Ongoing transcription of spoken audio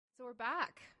we're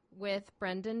back with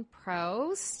Brendan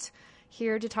Prost,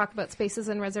 here to talk about Spaces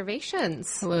and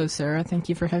Reservations. Hello, Sara. Thank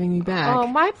you for having me back. Oh,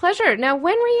 my pleasure. Now,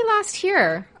 when were you last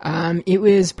here? It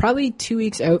was probably 2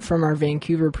 weeks out from our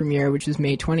Vancouver premiere, which was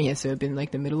May 20th, so it'd been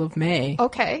like the middle of May.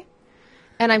 Okay.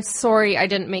 And I'm sorry I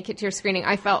didn't make it to your screening.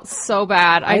 I felt so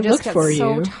bad. I just get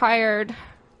so tired.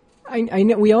 I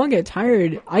know. We all get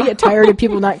tired. I get tired of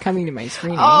people not coming to my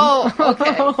screening. Oh,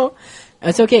 okay.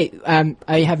 That's okay.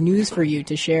 I have news for you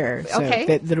to share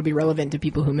that'll be relevant to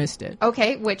people who missed it.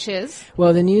 Okay, which is?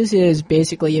 Well, the news is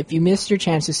basically if you missed your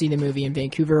chance to see the movie in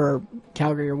Vancouver or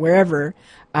Calgary or wherever,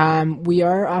 we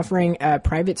are offering a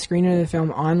private screening of the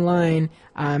film online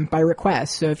by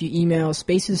request. So if you email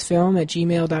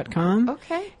spacesfilm@gmail.com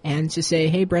and to say,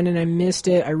 hey, Brendan, I missed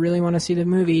it. I really want to see the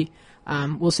movie.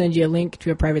 We'll send you a link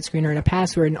to a private screener and a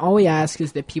password, and all we ask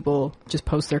is that people just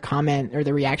post their comment or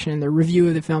their reaction and their review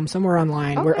of the film somewhere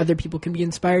online where other people can be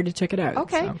inspired to check it out.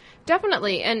 Okay, so.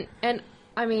 Definitely. And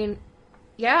I mean,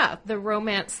 yeah, the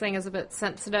romance thing is a bit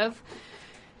sensitive,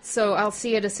 so I'll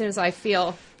see it as soon as I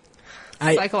feel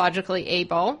psychologically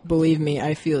able. Believe me,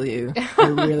 I feel you. I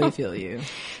really feel you.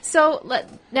 So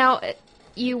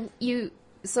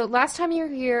So last time you were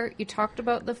here, you talked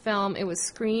about the film. It was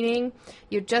screening.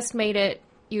 You just made it.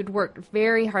 You'd worked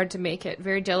very hard to make it,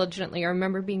 very diligently. I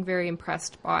remember being very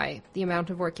impressed by the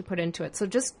amount of work you put into it. So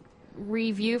just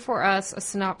review for us a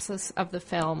synopsis of the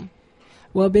film.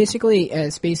 Well, basically,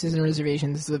 Spaces and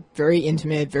Reservations is a very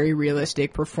intimate, very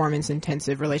realistic,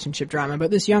 performance-intensive relationship drama about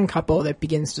this young couple that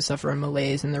begins to suffer a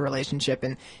malaise in their relationship,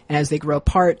 and as they grow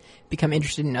apart, become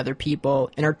interested in other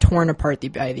people, and are torn apart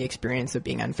by the experience of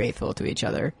being unfaithful to each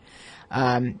other.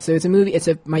 So it's a movie. It's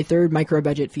my third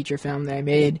micro-budget feature film that I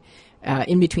made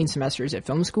in between semesters at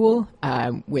film school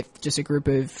with just a group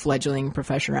of fledgling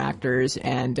professional actors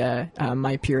and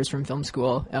my peers from film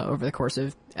school over the course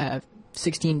of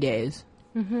 16 days.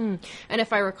 Mm-hmm. And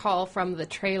if I recall from the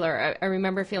trailer, I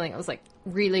remember feeling it was like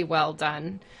really well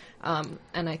done. And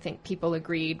I think people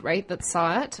agreed, right, that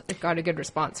saw it. It got a good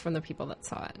response from the people that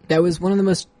saw it. That was one of the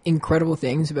most incredible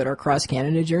things about our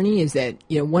cross-Canada journey is that,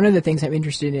 one of the things I'm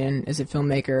interested in as a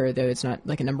filmmaker, though it's not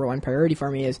like a number one priority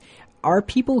for me, is are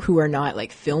people who are not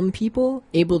like film people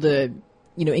able to,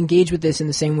 engage with this in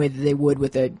the same way that they would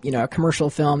with a commercial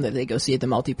film that they go see at the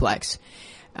multiplex.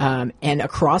 And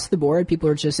across the board, people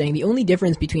are just saying the only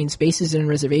difference between Spaces and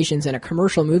Reservations and a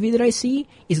commercial movie that I see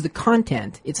is the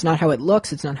content. It's not how it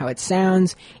looks. It's not how it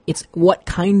sounds. It's what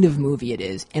kind of movie it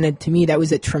is. And to me, that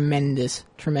was a tremendous,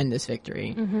 tremendous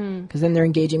victory. Because then they're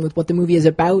engaging with what the movie is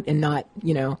about and not,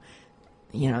 the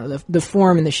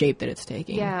form and the shape that it's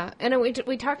taking. Yeah. And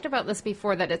we talked about this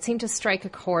before, that it seemed to strike a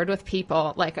chord with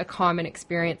people, like a common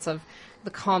experience of the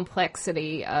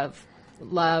complexity of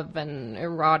love and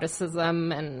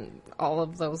eroticism and all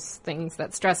of those things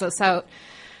that stress us out.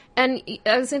 And it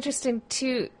was interesting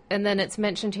too, and then it's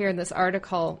mentioned here in this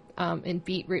article in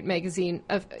Beetroot magazine,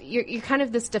 of you're kind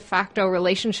of this de facto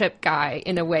relationship guy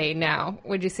in a way now.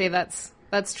 Would you say that's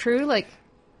true? Like,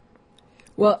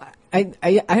 well, I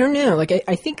don't know. Like,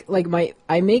 I think like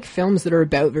I make films that are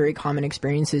about very common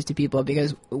experiences to people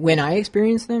because when I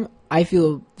experience them, I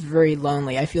feel very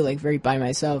lonely. I feel like very by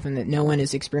myself and that no one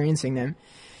is experiencing them.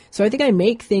 So I think I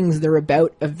make things that are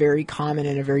about a very common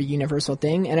and a very universal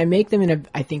thing. And I make them in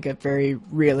I think a very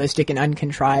realistic and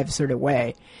uncontrived sort of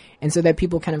way. And so that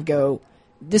people kind of go,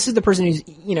 this is the person who's,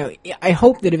 I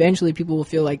hope that eventually people will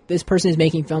feel like this person is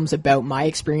making films about my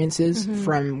experiences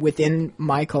from within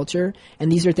my culture.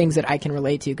 And these are things that I can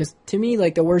relate to. Because to me,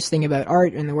 like the worst thing about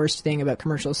art and the worst thing about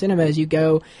commercial cinema is you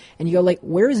go like,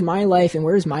 where is my life and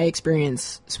where is my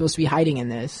experience supposed to be hiding in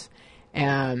this?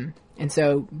 And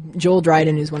so Joel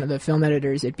Dryden, who's one of the film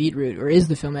editors at Beetroot, or is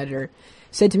the film editor,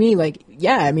 said to me like,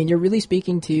 yeah, I mean, you're really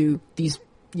speaking to these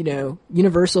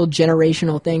universal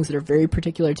generational things that are very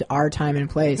particular to our time and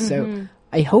place. So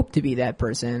I hope to be that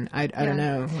person. I don't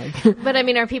know. Like, but I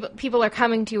mean, people are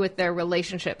coming to you with their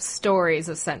relationship stories,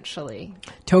 essentially.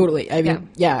 Totally. I mean,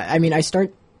 yeah. I mean, I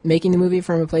start making the movie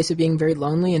from a place of being very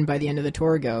lonely, and by the end of the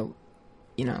tour, go,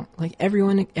 like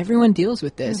everyone deals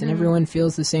with this, and everyone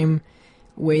feels the same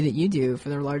way that you do for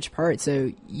their large part.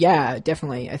 So yeah,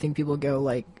 definitely. I think people go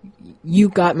like, you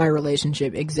got my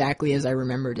relationship exactly as I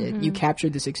remembered it. You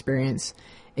captured this experience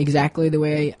exactly the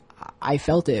way I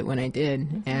felt it when I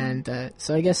did. And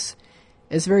so I guess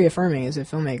it's very affirming as a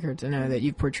filmmaker to know that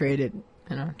you've portrayed it,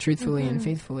 truthfully and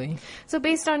faithfully. So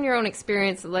based on your own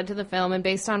experience that led to the film and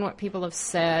based on what people have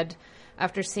said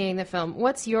after seeing the film,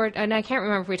 what's your, and I can't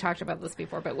remember if we talked about this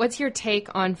before, but what's your take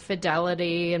on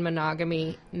fidelity and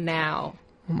monogamy now?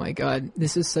 Oh my God,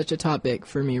 this is such a topic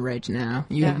for me right now.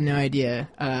 You have no idea.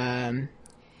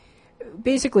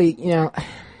 basically,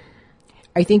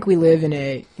 I think we live in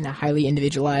a highly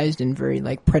individualized and very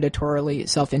like predatorily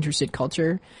self-interested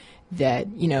culture that,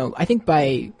 I think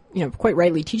by, quite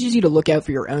rightly teaches you to look out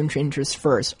for your own interests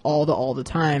first all the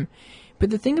time. But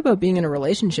the thing about being in a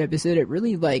relationship is that it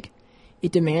really like,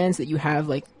 it demands that you have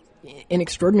like an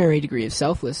extraordinary degree of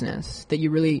selflessness, that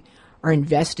you really are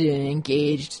invested and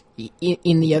engaged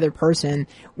in the other person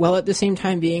while at the same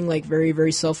time being like very,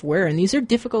 very self-aware. And these are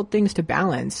difficult things to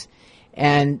balance.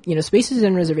 And, Spaces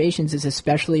and Reservations is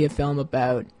especially a film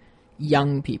about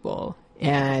young people.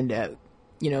 And,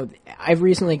 I've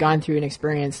recently gone through an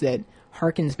experience that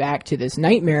harkens back to this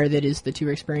nightmare that is the two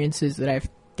experiences that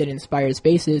inspired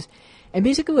Spaces. And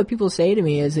basically what people say to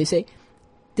me is they say,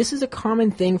 this is a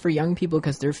common thing for young people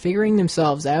because they're figuring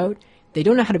themselves out. They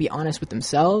don't know how to be honest with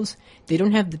themselves. They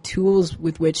don't have the tools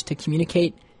with which to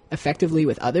communicate effectively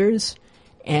with others.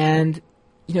 And,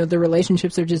 the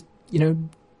relationships are just,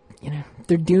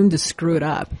 they're doomed to screw it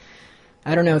up.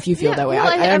 I don't know if you feel that way. Well,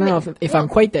 I don't know if I'm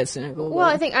quite that cynical. Well,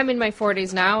 I think I'm in my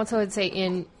 40s now, so I'd say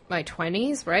in my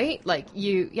 20s, right? Like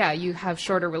you have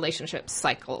shorter relationship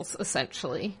cycles,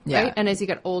 essentially, right? Yeah. And as you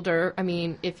get older, I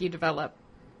mean, if you develop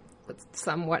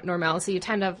somewhat normalcy, you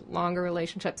tend to have longer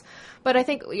relationships. But I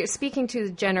think you're speaking to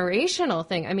the generational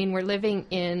thing. I mean, we're living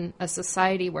in a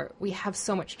society where we have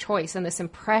so much choice and this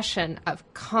impression of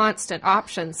constant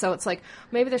options. So it's like,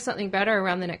 maybe there's something better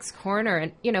around the next corner.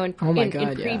 And, in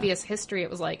previous history, it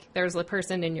was like, there's a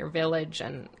person in your village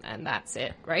and that's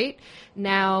it, right?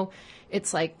 Now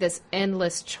it's like this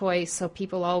endless choice. So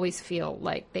people always feel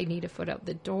like they need a foot out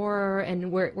the door.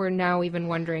 And we're now even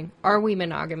wondering, are we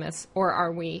monogamous or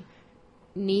are we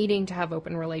needing to have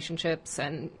open relationships?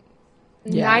 And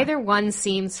neither one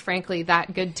seems, frankly,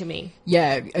 that good to me.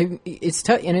 Yeah, it's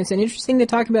tough, and it's an interesting to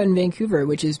talk about in Vancouver,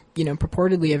 which is,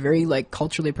 purportedly a very, like,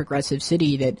 culturally progressive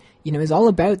city that, is all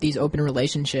about these open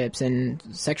relationships and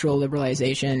sexual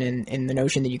liberalization and the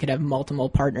notion that you could have multiple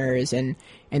partners and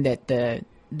that the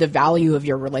value of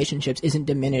your relationships isn't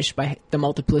diminished by the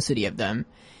multiplicity of them.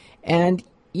 And,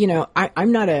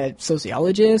 I'm not a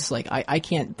sociologist, like, I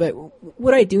can't, but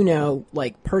what I do know,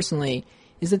 like, personally,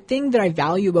 is the thing that I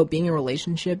value about being in a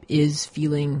relationship is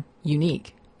feeling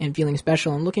unique and feeling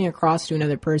special and looking across to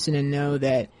another person and know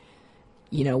that,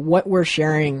 what we're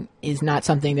sharing is not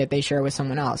something that they share with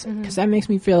someone else. Because that makes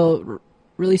me feel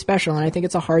really special, and I think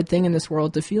it's a hard thing in this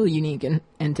world to feel unique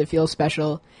and to feel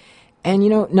special. And,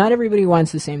 not everybody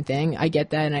wants the same thing. I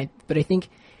get that, but I think,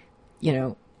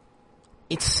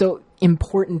 it's so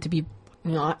important to be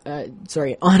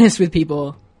honest with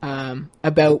people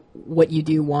about what you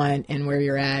do want and where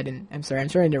you're at. And I'm sorry, I'm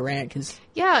starting to rant because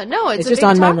it's just a big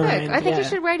on topic. my mind. I think you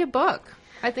should write a book.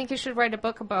 I think you should write a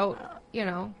book about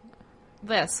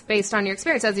this based on your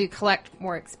experience as you collect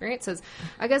more experiences.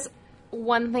 I guess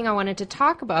one thing I wanted to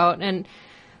talk about and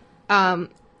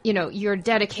your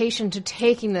dedication to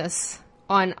taking this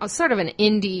on a sort of an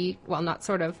indie, well, not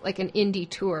sort of, like an indie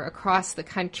tour across the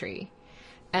country.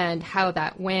 And how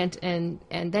that went, and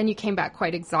then you came back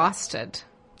quite exhausted.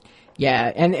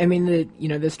 Yeah, and I mean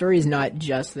the story is not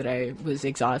just that I was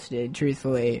exhausted,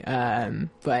 truthfully,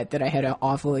 but that I had an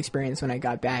awful experience when I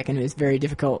got back, and it was very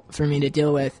difficult for me to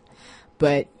deal with.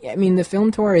 But I mean, the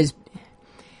film tour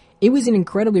it was an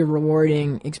incredibly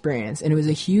rewarding experience, and it was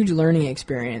a huge learning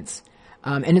experience.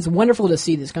 And it's wonderful to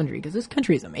see this country because this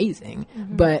country is amazing.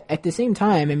 But at the same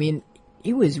time, I mean,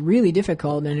 it was really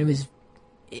difficult, and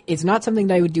it's not something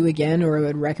that I would do again or I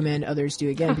would recommend others do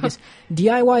again because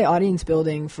DIY audience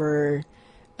building for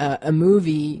a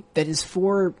movie that is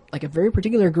for like a very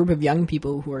particular group of young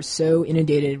people who are so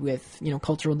inundated with,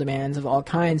 cultural demands of all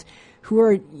kinds, who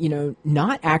are,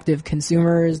 not active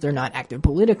consumers, they're not active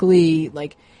politically,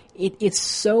 like it's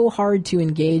so hard to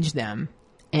engage them.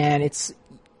 And it's,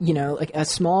 like a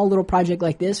small little project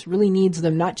like this really needs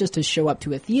them not just to show up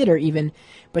to a theater even,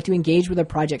 but to engage with a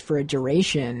project for a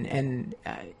duration. And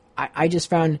I just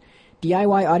found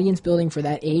DIY audience building for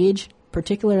that age,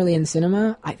 particularly in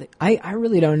cinema, I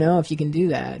really don't know if you can do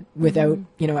that without,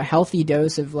 a healthy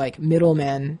dose of like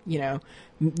middlemen,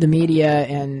 the media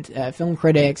and film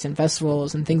critics and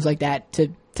festivals and things like that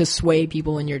to sway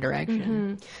people in your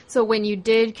direction. So when you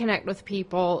did connect with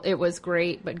people, it was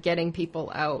great, but getting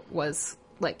people out was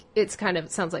like,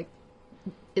 sounds like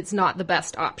it's not the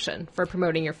best option for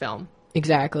promoting your film.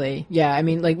 Exactly. Yeah. I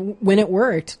mean, like when it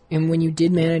worked and when you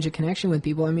did manage a connection with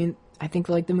people, I mean, I think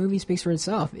like the movie speaks for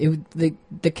itself.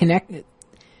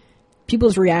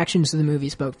 People's reactions to the movie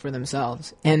spoke for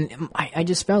themselves. And I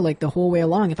just felt like the whole way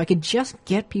along, if I could just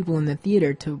get people in the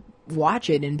theater to watch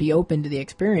it and be open to the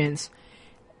experience,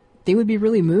 they would be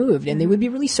really moved, and they would be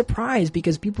really surprised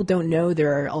because people don't know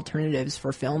there are alternatives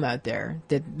for film out there,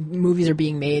 that movies are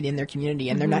being made in their community,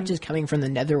 and they're not just coming from the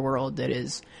netherworld that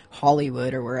is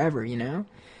Hollywood or wherever, you know?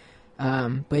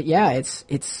 But yeah,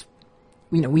 it's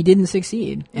you know, we didn't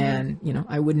succeed, and, you know,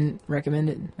 I wouldn't recommend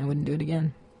it. I wouldn't do it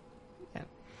again.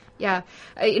 Yeah.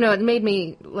 You know, it made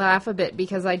me laugh a bit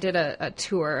because I did a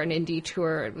tour, an indie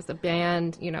tour. It was a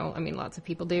band, you know, I mean, lots of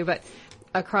people do, but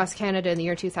across Canada in the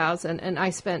year 2000, and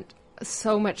I spent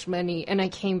so much money, and I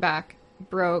came back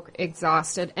broke,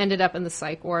 exhausted, ended up in the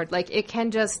psych ward. Like, it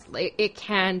can just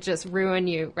ruin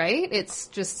you, right? It's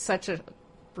just such a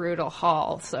brutal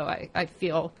haul. So I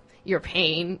feel your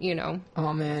pain, you know.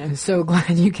 Oh man, I'm so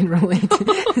glad you can relate to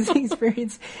this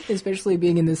experience, especially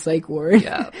being in the psych ward.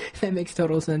 Yeah. That makes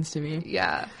total sense to me.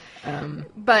 Yeah.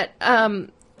 But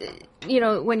you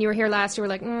know, when you were here last, you were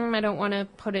like, I don't want to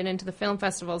put it into the film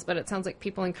festivals, but it sounds like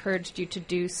people encouraged you to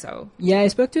do so. Yeah, I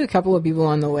spoke to a couple of people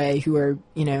on the way who are,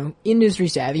 you know, industry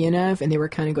savvy enough, and they were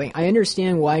kind of going, I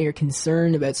understand why you're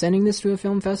concerned about sending this to a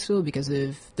film festival because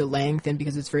of the length and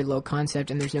because it's very low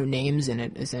concept and there's no names in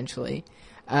it, essentially.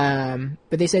 But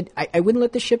they said, I wouldn't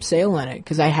let the ship sail on it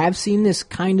because I have seen this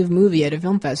kind of movie at a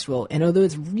film festival, and although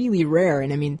it's really rare,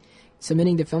 and I mean,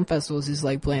 submitting to film festivals is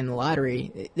like playing the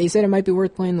lottery. They said it might be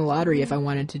worth playing the lottery if I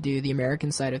wanted to do the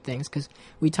American side of things, because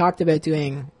we talked about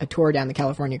doing a tour down the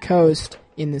California coast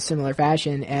in the similar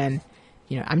fashion, and,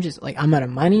 you know, I'm just like, I'm out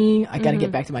of money. I got to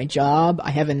get back to my job.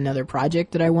 I have another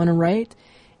project that I want to write,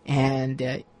 and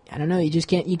I don't know. You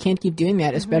can't keep doing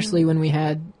that, especially when we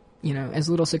had, you know, as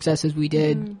little success as we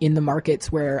did in the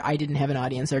markets where I didn't have an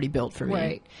audience already built for me.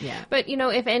 Right. Yeah. But, you know,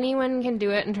 if anyone can do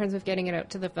it in terms of getting it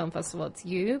out to the film festival, it's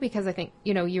you, because I think,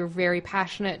 you know, you're very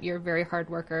passionate, you're a very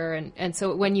hard worker, and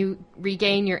so when you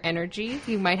regain your energy,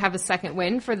 you might have a second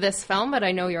wind for this film, but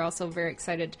I know you're also very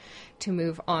excited to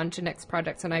move on to next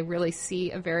projects, and I really see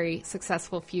a very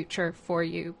successful future for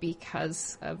you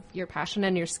because of your passion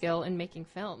and your skill in making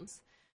films.